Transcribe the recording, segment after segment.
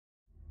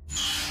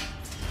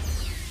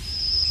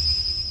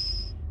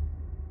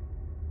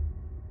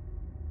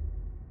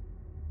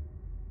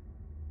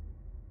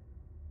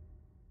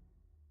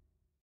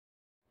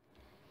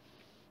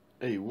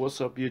Hey, what's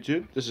up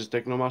YouTube? This is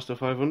Technomaster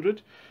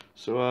 500.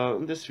 So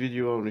in this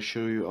video I want to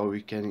show you how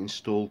we can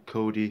install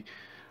Kodi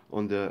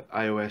on the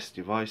iOS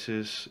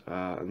devices.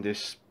 In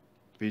this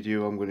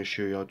video I'm going to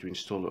show you how to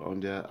install it on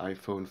the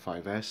iPhone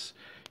 5S.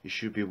 You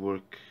should be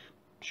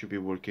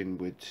working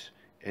with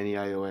any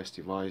iOS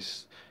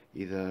device.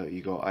 Either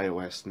you got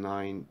iOS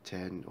 9,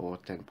 10 or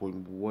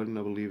 10.1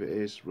 I believe it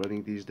is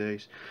running these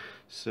days.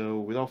 So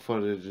without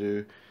further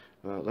ado,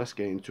 let's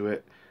get into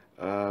it.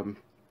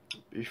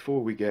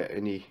 Before we get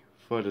any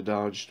further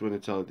down, I just want to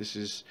tell you this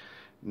is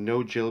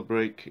no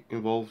jailbreak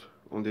involved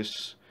on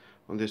this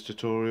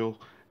tutorial.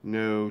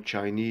 No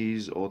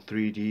Chinese or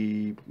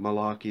 3D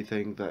malarkey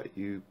thing that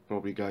you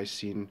probably guys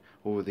seen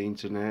over the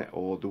internet,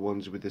 or the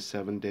ones with the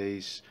 7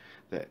 days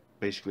that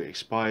basically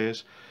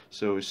expires.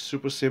 So it's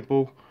super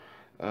simple.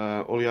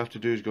 All you have to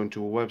do is go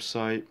into a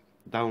website,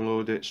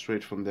 download it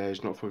straight from there.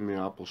 It's not from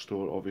your Apple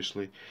Store,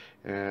 obviously.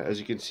 As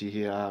you can see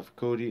here, I have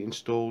Kodi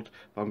installed,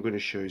 but I'm going to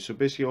show you. So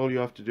basically all you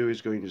have to do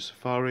is go into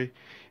Safari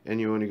and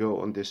you want to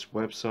go on this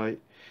website.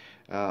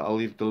 I'll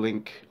leave the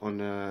link on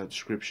the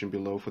description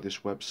below for this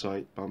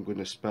website, but I'm going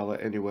to spell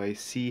it anyway.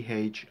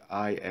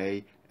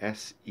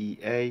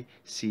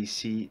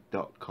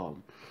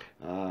 CHIASEACC.com.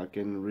 I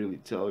can really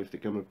tell if the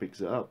camera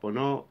picks it up or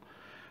not.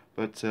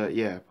 But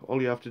yeah,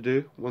 all you have to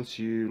do, once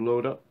you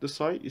load up the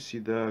site, you see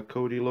the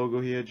Kodi logo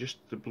here, just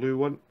the blue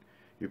one.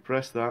 You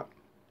press that,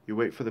 you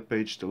wait for the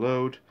page to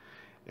load,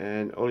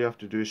 and all you have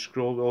to do is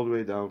scroll all the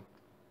way down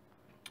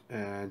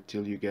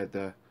until you get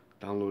the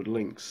download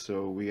links.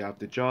 So we have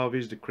the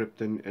Jarvis, the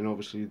Krypton, and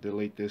obviously the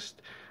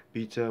latest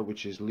beta,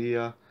 which is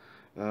Leah.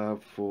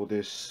 For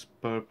this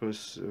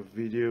purpose of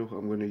video,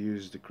 I'm going to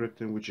use the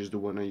Krypton, which is the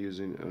one I use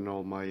on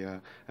all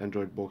my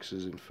Android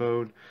boxes and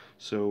phone.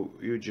 So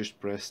you just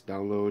press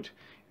download.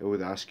 It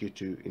would ask you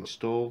to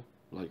install,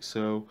 like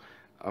so.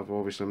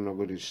 Obviously I'm not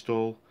going to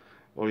install.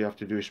 All you have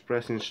to do is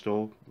press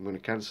install. I'm going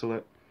to cancel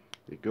it.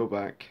 You go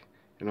back,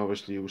 and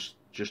obviously it was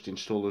just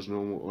install as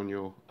normal on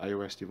your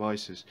iOS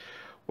devices.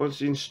 Once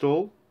you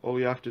install, all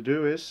you have to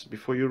do is,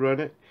 before you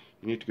run it,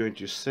 you need to go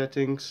into your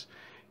settings.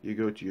 You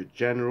go to your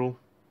general,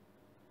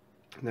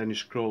 and then you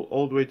scroll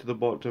all the way to the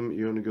bottom.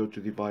 You want to go to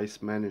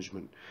device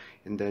management,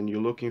 and then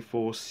you're looking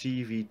for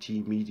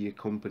CVT Media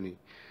Company.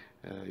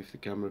 If the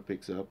camera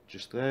picks up,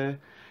 just there,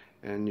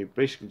 and you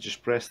basically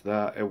just press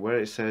that, and where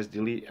it says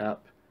delete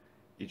app,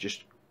 you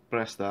just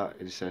press that,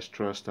 and it says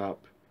trust app.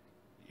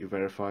 You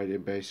verified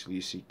it. Basically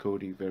you see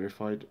Kodi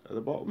verified at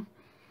the bottom,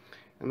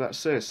 and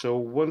that's it. So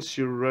once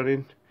you're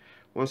running,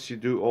 once you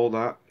do all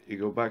that, you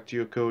go back to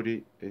your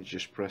Kodi and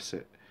just press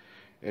it,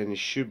 and it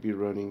should be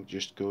running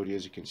just Kodi,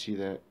 as you can see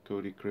there,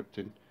 Kodi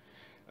Krypton.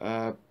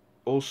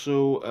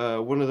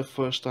 Also, one of the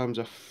first times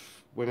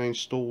when I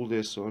installed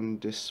this on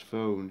this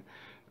phone,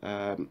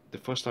 the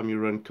first time you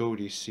run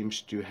Kodi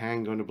seems to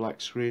hang on the black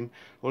screen.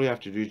 All you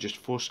have to do is just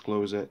force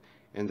close it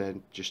and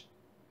then just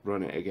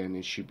run it again.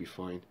 It should be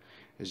fine,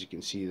 as you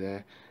can see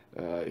there.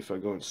 If I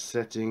go in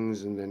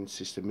settings and then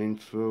system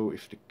info,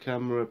 if the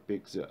camera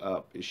picks it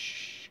up, you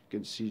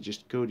can see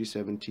just Kodi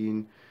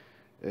 17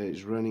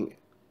 is running.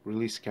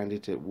 Release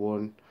candidate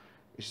 1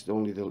 is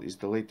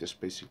the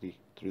latest basically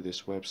through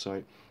this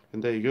website,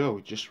 and there you go.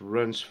 It just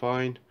runs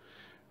fine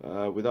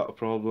without a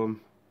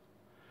problem.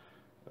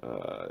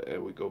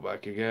 And we go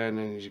back again,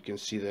 and as you can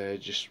see there,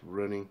 just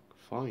running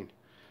fine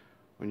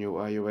on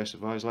your iOS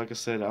device. Like I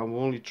said, I've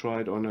only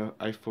tried on an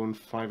iPhone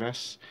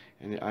 5S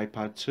and the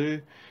iPad 2.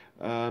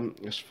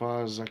 As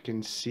far as I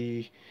can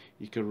see,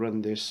 you can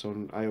run this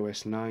on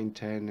iOS 9,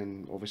 10,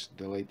 and obviously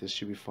the latest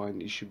should be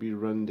fine. You should be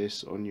run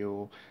this on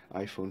your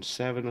iPhone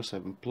 7 or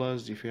 7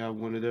 Plus if you have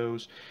one of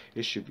those.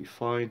 It should be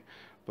fine.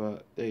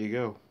 But there you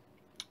go.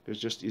 It's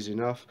just easy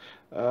enough.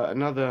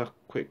 Another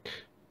quick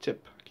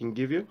tip I can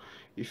give you: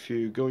 if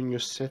you go in your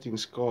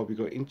settings tab, you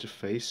go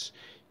interface,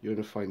 you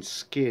want to find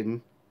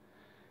skin,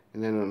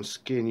 and then on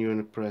skin you want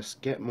to press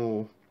get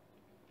more,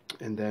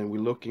 and then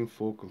we're looking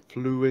for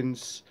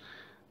Confluence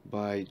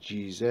by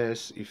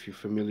Jesus. If you're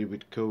familiar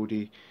with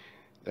Kodi,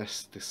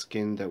 that's the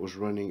skin that was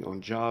running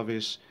on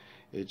Jarvis.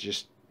 It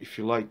just, if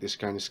you like this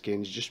kind of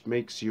skin, it just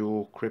makes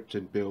your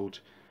Krypton build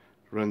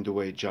run the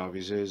way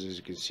Jarvis is. As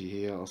you can see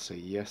here, I'll say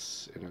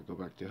yes and I'll go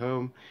back to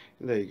home,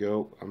 and there you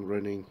go. I'm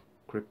running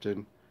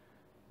Krypton,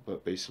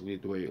 but basically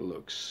the way it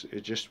looks, it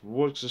just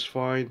works as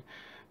fine.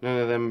 None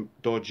of them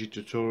dodgy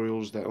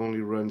tutorials that only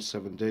run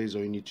 7 days, or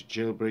you need to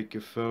jailbreak your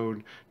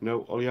phone.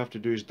 No, all you have to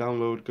do is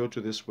download, go to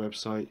this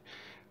website,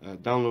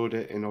 download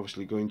it, and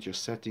obviously go into your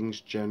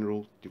settings,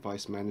 general,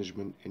 device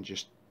management, and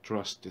just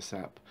trust this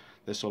app.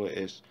 That's all it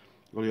is.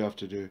 All you have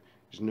to do.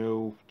 There's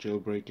no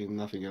jailbreaking,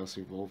 nothing else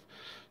involved.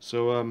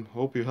 So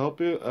hope you help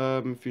you.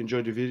 If you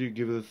enjoyed the video,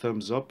 give it a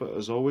thumbs up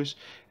as always,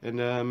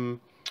 and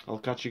I'll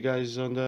catch you guys on the